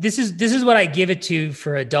this is what I give it to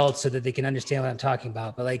for adults so that they can understand what I'm talking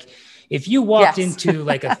about. But like, if you walked into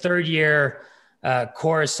like a 3rd year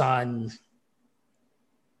course on,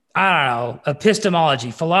 I don't know,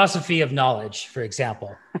 epistemology, philosophy of knowledge, for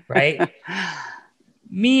example, right?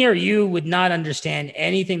 Me or you would not understand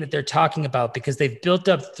anything that they're talking about because they've built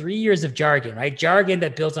up 3 years of jargon, right? Jargon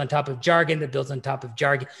that builds on top of jargon that builds on top of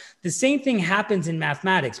jargon. The same thing happens in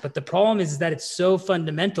mathematics, but the problem is that it's so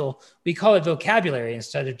fundamental. We call it vocabulary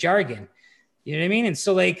instead of jargon. You know what I mean? And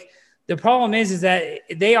so like, the problem is that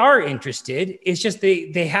they are interested. It's just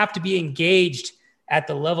they have to be engaged at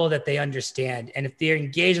the level that they understand. And if they're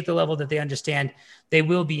engaged at the level that they understand, they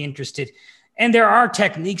will be interested. And there are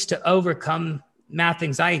techniques to overcome math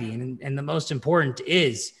anxiety. And the most important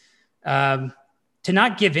is to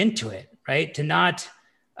not give into it, right? To not,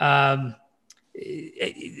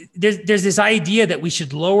 there's this idea that we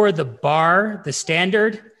should lower the bar, the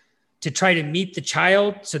standard, to try to meet the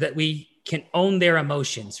child so that we can own their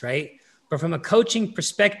emotions, right? But from a coaching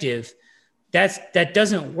perspective, that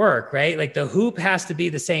doesn't work, right? Like the hoop has to be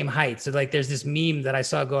the same height. So like there's this meme that I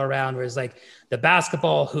saw go around where it's like the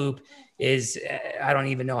basketball hoop is, I don't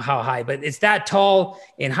even know how high, but it's that tall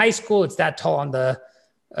in high school. It's that tall on the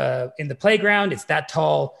in the playground. It's that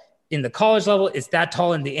tall in the college level. It's that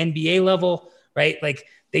tall in the NBA level, right? Like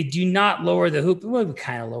they do not lower the hoop. Well, we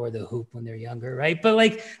kind of lower the hoop when they're younger, right? But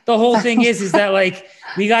like the whole thing is that like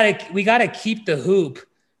we gotta keep the hoop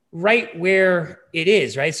right where it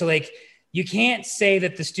is, right? So like you can't say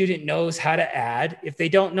that the student knows how to add if they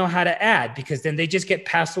don't know how to add, because then they just get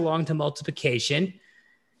passed along to multiplication.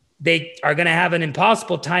 They are going to have an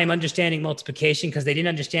impossible time understanding multiplication because they didn't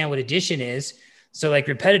understand what addition is. So like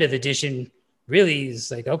repetitive addition really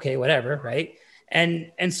is like, okay, whatever. Right.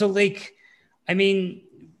 And so like, I mean,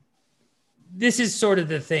 this is sort of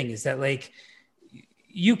the thing, is that like,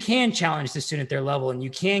 you can challenge the student at their level and you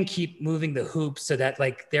can keep moving the hoop so that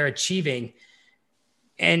like they're achieving.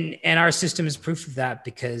 And our system is proof of that,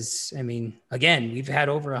 because I mean, again, we've had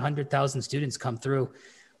over 100,000 students come through.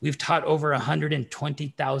 We've taught over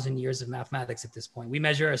 120,000 years of mathematics at this point. We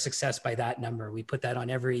measure our success by that number. We put that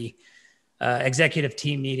on every executive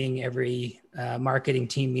team meeting, every marketing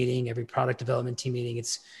team meeting, every product development team meeting.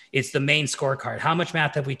 It's the main scorecard. How much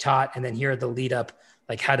math have we taught? And then here are the lead up,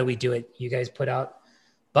 like, how do we do it? You guys put out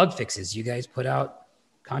bug fixes. You guys put out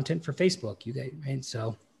content for Facebook. You guys, right?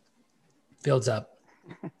 So builds up.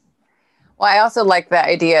 Well, I also like the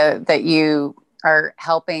idea that you are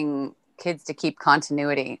helping kids to keep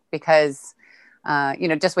continuity, because,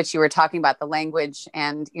 just what you were talking about, the language.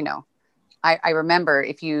 And, I remember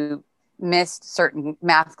if you missed certain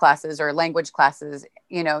math classes or language classes,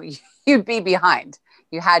 you'd be behind.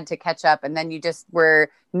 You had to catch up, and then you just were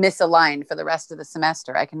misaligned for the rest of the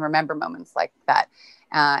semester. I can remember moments like that.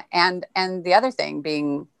 And the other thing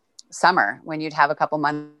being summer, when you'd have a couple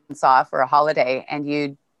months off or a holiday and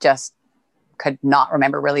you just could not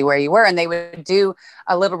remember really where you were, and they would do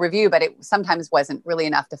a little review, but it sometimes wasn't really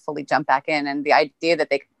enough to fully jump back in. And the idea that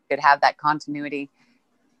they could have that continuity,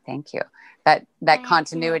 thank you, that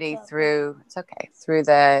continuity through, it's okay, through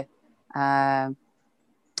the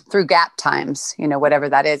through gap times, whatever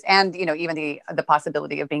that is. And, even the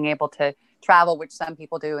possibility of being able to travel, which some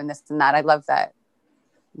people do, and this and that. I love that.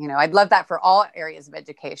 I'd love that for all areas of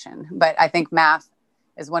education, but I think math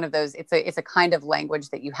is one of those. It's a kind of language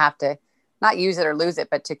that you have to not use it or lose it,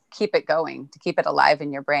 but to keep it going, to keep it alive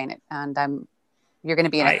in your brain. And you're going to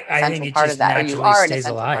be an essential part of that, or you are an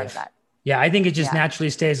essential part of that. Yeah, I think it just naturally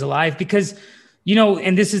stays alive because,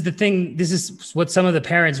 and this is the thing, this is what some of the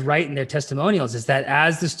parents write in their testimonials, is that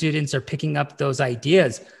as the students are picking up those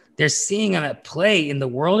ideas, they're seeing them at play in the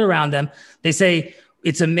world around them. They say,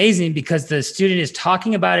 it's amazing because the student is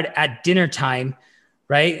talking about it at dinner time,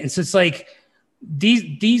 right? And so it's like,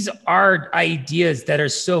 these are ideas that are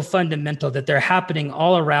so fundamental that they're happening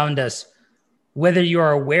all around us, whether you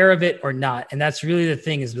are aware of it or not. And that's really the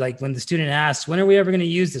thing, is like when the student asks, when are we ever going to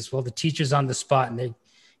use this? Well, the teacher's on the spot and they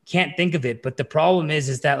can't think of it. But the problem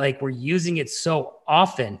is that like we're using it so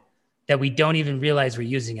often that we don't even realize we're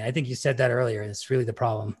using it. I think you said that earlier. It's really the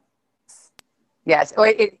problem. Yes,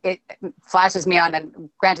 it flashes me on, and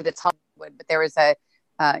granted it's Hollywood, but there was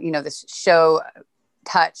this show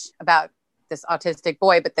Touch about this autistic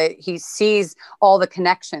boy, but he sees all the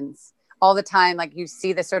connections all the time. Like you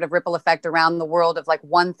see this sort of ripple effect around the world of like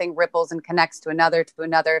one thing ripples and connects to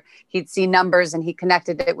another. He'd see numbers and he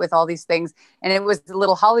connected it with all these things. And it was a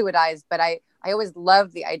little Hollywoodized, but I always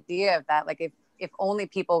loved the idea of that. Like if only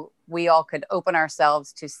we all could open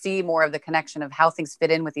ourselves to see more of the connection of how things fit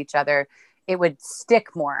in with each other, it would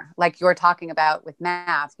stick more, like you're talking about with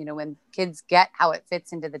math. When kids get how it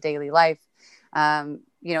fits into the daily life,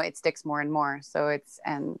 it sticks more and more. So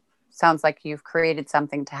and sounds like you've created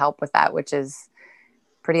something to help with that, which is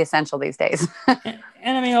pretty essential these days.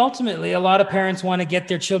 And I mean, ultimately, a lot of parents want to get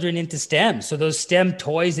their children into STEM. So those STEM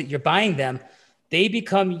toys that you're buying them, they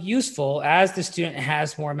become useful as the student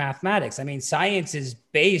has more mathematics. I mean, science is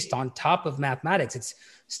based on top of mathematics. It's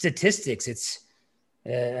statistics.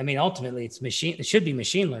 Ultimately it should be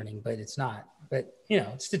machine learning, but it's not, but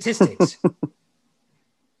it's statistics.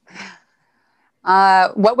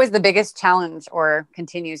 What was the biggest challenge, or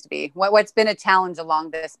continues to be? What's been a challenge along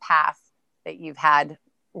this path that you've had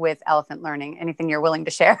with Elephant Learning? Anything you're willing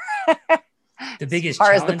to share? The biggest as far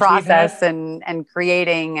challenge as the process and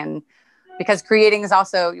creating, and because creating is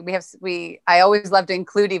also, I always love to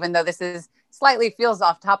include, even though this is slightly feels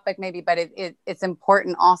off topic maybe, but it's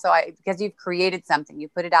important also because you've created something, you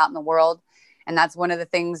put it out in the world. And that's one of the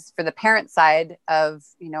things for the parent side of,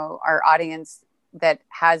 our audience that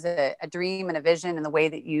has a dream and a vision, and the way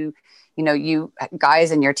that you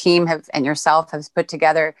guys and your team and yourself have put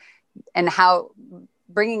together and how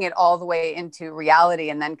bringing it all the way into reality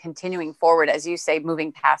and then continuing forward, as you say,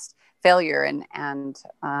 moving past failure and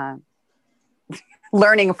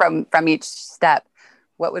learning from each step.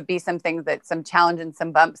 What would be some things that, some challenge and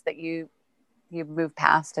some bumps that you moved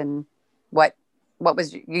past, and what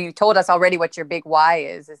was, you told us already what your big why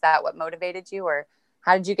is. Is that what motivated you, or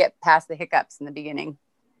how did you get past the hiccups in the beginning?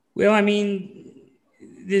 Well, I mean,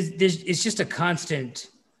 it's just a constant,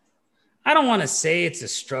 I don't want to say it's a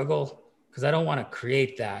struggle because I don't want to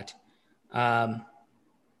create that.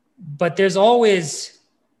 But there's always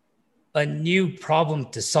a new problem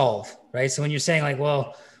to solve, right? So when you're saying like,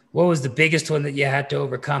 well, what was the biggest one that you had to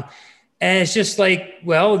overcome? And it's just like,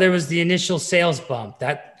 well, there was the initial sales bump.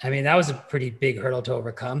 That was a pretty big hurdle to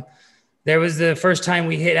overcome. There was the first time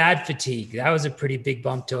we hit ad fatigue. That was a pretty big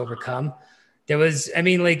bump to overcome. There was, and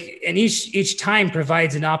each time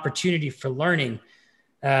provides an opportunity for learning.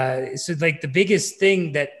 So like the biggest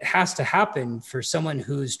thing that has to happen for someone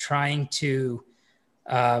who's trying to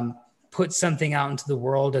put something out into the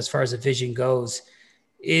world as far as a vision goes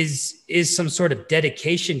is some sort of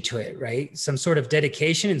dedication to it, right? Some sort of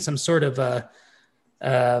dedication and some sort of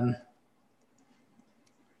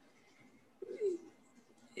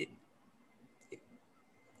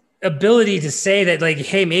ability to say that like,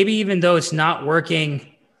 hey, maybe even though it's not working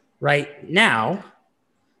right now,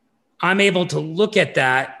 I'm able to look at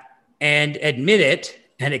that and admit it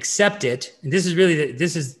and accept it. And this is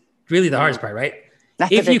really the hardest part, right?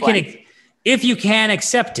 That's If you can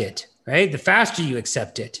accept it, right? The faster you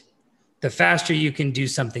accept it, the faster you can do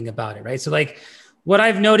something about it, right? So like what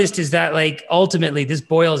I've noticed is that like ultimately this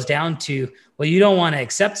boils down to, well, you don't want to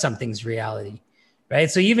accept something's reality, right?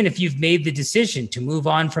 So even if you've made the decision to move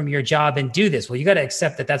on from your job and do this, well, you got to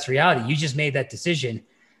accept that that's reality. You just made that decision.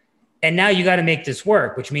 And now you got to make this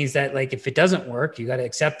work, which means that like, if it doesn't work, you got to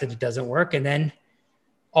accept that it doesn't work and then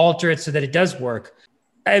alter it so that it does work.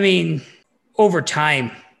 I mean, over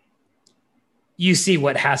time, you see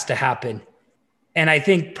what has to happen. And I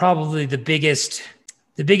think probably the biggest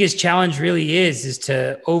challenge really is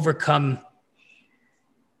to overcome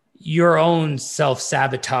your own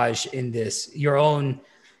self-sabotage in this, your own,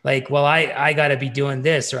 like, well, I got to be doing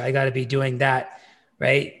this or I got to be doing that,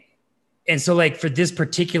 right? And so like for this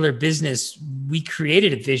particular business, we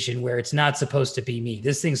created a vision where it's not supposed to be me.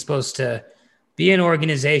 This thing's supposed to be an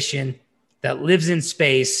organization that lives in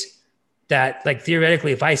space that like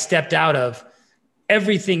theoretically, if I stepped out of,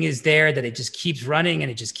 everything is there, that it just keeps running and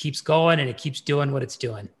it just keeps going and it keeps doing what it's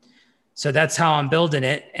doing. So that's how I'm building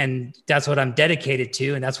it. And that's what I'm dedicated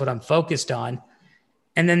to. And that's what I'm focused on.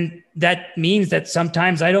 And then that means that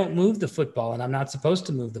sometimes I don't move the football and I'm not supposed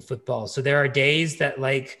to move the football. So there are days that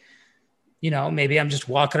like, you know, maybe I'm just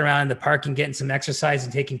walking around in the park and getting some exercise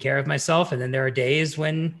and taking care of myself. And then there are days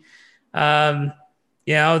when,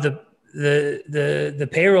 you know, the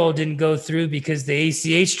payroll didn't go through because the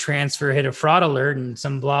ACH transfer hit a fraud alert and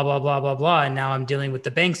some blah, blah, blah, blah, blah. And now I'm dealing with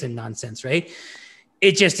the banks and nonsense, right?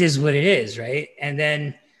 It just is what it is, right? And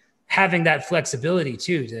then having that flexibility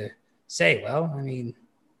too, to say, well, I mean,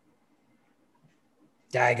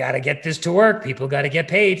 I got to get this to work. People got to get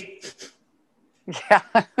paid. Yeah.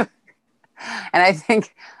 And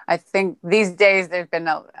I think these days there's been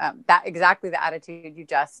that exactly the attitude you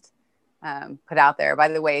just put out there. By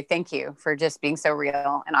the way, thank you for just being so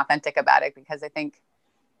real and authentic about it, because I think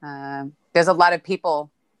there's a lot of people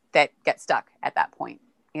that get stuck at that point,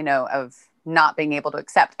 you know, of not being able to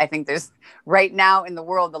accept. I think there's right now in the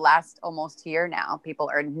world, the last almost year now, people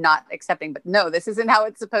are not accepting, but no, this isn't how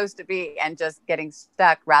it's supposed to be, and just getting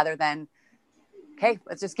stuck rather than, okay,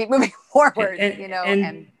 let's just keep moving forward, you know.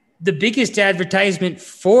 And the biggest advertisement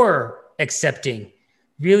for accepting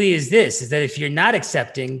really is this, is that if you're not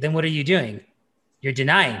accepting, then what are you doing? You're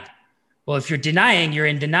denying. Well, if you're denying, you're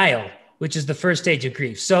in denial, which is the first stage of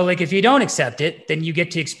grief. So like, if you don't accept it, then you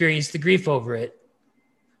get to experience the grief over it.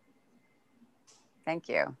 Thank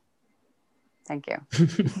you. Thank you.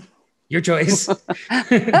 Your choice.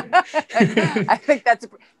 I think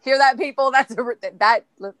hear that, people? That's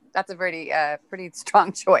a pretty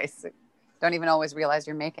strong choice. Don't even always realize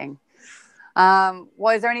you're making. Well,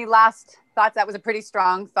 is there any last thoughts? That was a pretty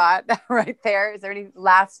strong thought right there. Is there any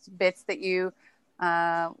last bits that you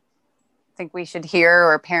think we should hear,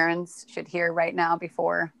 or parents should hear right now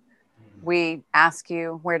before we ask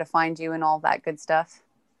you where to find you and all that good stuff?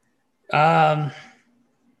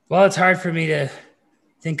 Well, it's hard for me to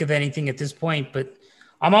think of anything at this point, but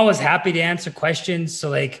I'm always happy to answer questions. So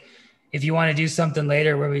like, if you want to do something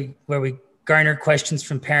later where we garner questions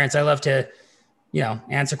from parents, I love to, you know,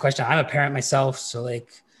 answer questions. I'm a parent myself. So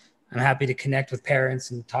like, I'm happy to connect with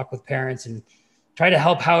parents and talk with parents and try to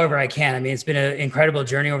help however I can. I mean, it's been an incredible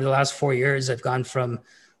journey over the last 4 years. I've gone from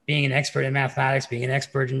being an expert in mathematics, being an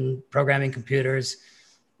expert in programming computers,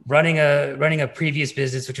 running a previous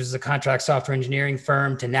business, which was a contract software engineering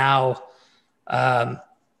firm, to now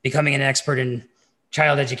becoming an expert in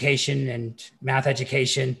child education and math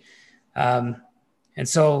education. And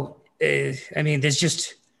so, I mean, there's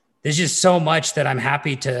just so much that I'm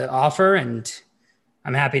happy to offer, and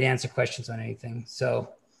I'm happy to answer questions on anything. So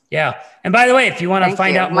yeah. And by the way, if you want to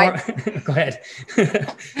find out more, go ahead.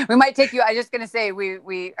 We might take you. I was just going to say,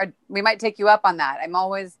 we might take you up on that. I'm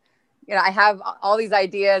always, I have all these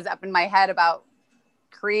ideas up in my head about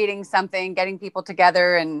creating something, getting people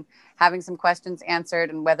together and having some questions answered,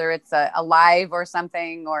 and whether it's a live or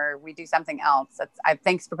something, or we do something else.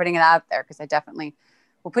 Thanks for putting it out there, because I definitely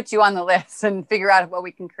will put you on the list and figure out what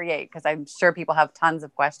we can create, because I'm sure people have tons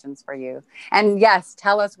of questions for you. And yes,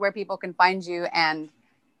 tell us where people can find you and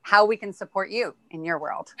how we can support you in your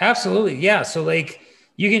world. Absolutely. Yeah. So like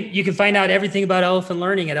you can find out everything about Elephant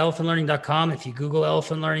Learning at elephantlearning.com. If you Google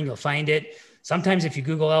Elephant Learning, you'll find it. Sometimes if you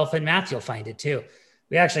Google Elephant Math, you'll find it too.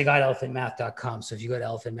 We actually got elephantmath.com. So if you go to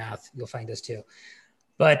Elephant Math, you'll find us too.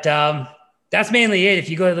 But that's mainly it. If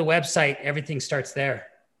you go to the website, everything starts there.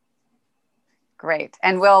 Great.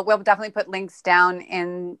 And we'll definitely put links down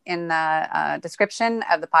in the description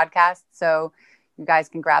of the podcast, so you guys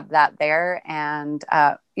can grab that there. And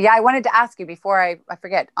I wanted to ask you before I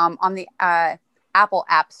forget, on the Apple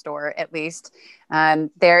App Store, at least,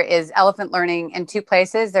 there is Elephant Learning in two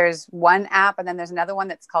places. There's one app, and then there's another one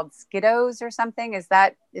that's called Skiddos or something. Is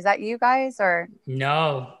that you guys, or?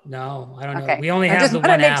 No, I don't know. Okay. We only have the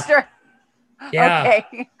one app. Sure. Yeah.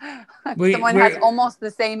 Okay. Someone has almost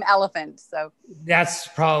the same elephant. So that's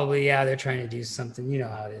probably, they're trying to do something. You know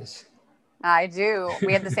how it is. I do.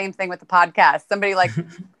 We had the same thing with the podcast. Somebody like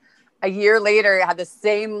a year later had the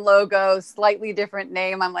same logo, slightly different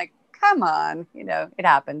name. I'm like, come on, it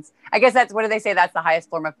happens. I guess that's, what do they say? That's the highest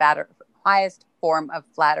form of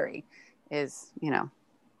flattery is,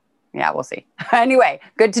 we'll see. Anyway,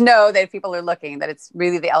 good to know that if people are looking, that it's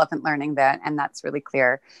really the Elephant Learning and that's really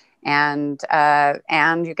clear. And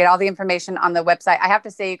you get all the information on the website. I have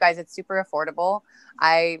to say, you guys, it's super affordable.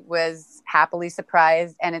 I was happily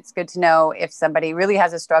surprised, and it's good to know if somebody really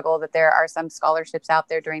has a struggle that there are some scholarships out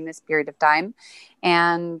there during this period of time.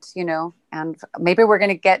 And, and maybe we're going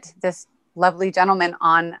to get this lovely gentleman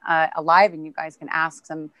on a live, and you guys can ask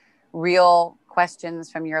some real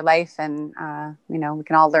questions from your life, and, we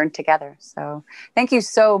can all learn together. So thank you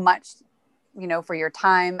so much, for your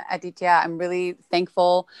time, Aditya. I'm really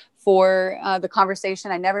thankful for the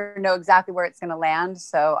conversation. I never know exactly where it's going to land.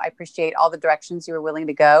 So I appreciate all the directions you were willing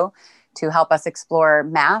to go to help us explore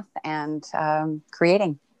math and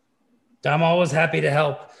creating. I'm always happy to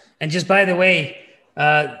help. And just by the way,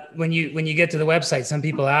 when you get to the website, some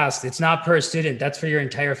people ask, it's not per student, that's for your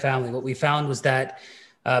entire family. What we found was that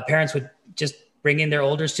parents would just bring in their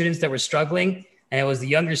older students that were struggling. And it was the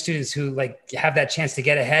younger students who have that chance to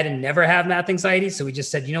get ahead and never have math anxiety. So we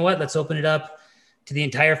just said, you know what, let's open it up to the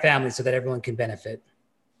entire family so that everyone can benefit.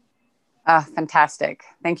 Fantastic.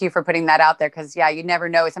 Thank you for putting that out there. Cause you never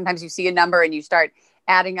know. Sometimes you see a number and you start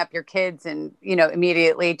adding up your kids and,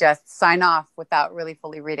 immediately just sign off without really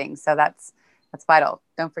fully reading. So that's vital.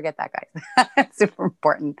 Don't forget that, guys. It's super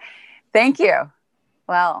important. Thank you.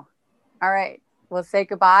 Well, all right. We'll say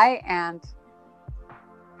goodbye and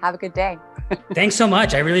have a good day. Thanks so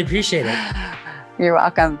much. I really appreciate it. You're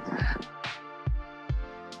welcome.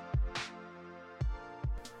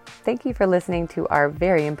 Thank you for listening to our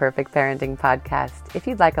Very Imperfect Parenting podcast. If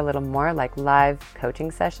you'd like a little more like live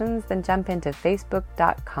coaching sessions, then jump into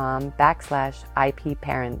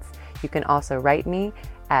facebook.com/IPparents. You can also write me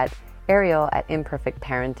at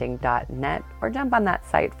ariel@imperfectparenting.net, or jump on that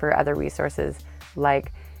site for other resources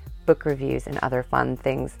like book reviews and other fun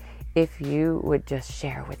things. If you would just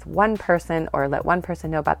share with one person or let one person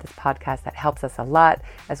know about this podcast, that helps us a lot.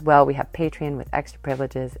 As well, we have Patreon with extra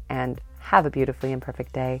privileges, and have a beautifully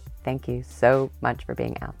imperfect day. Thank you so much for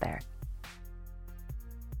being out there.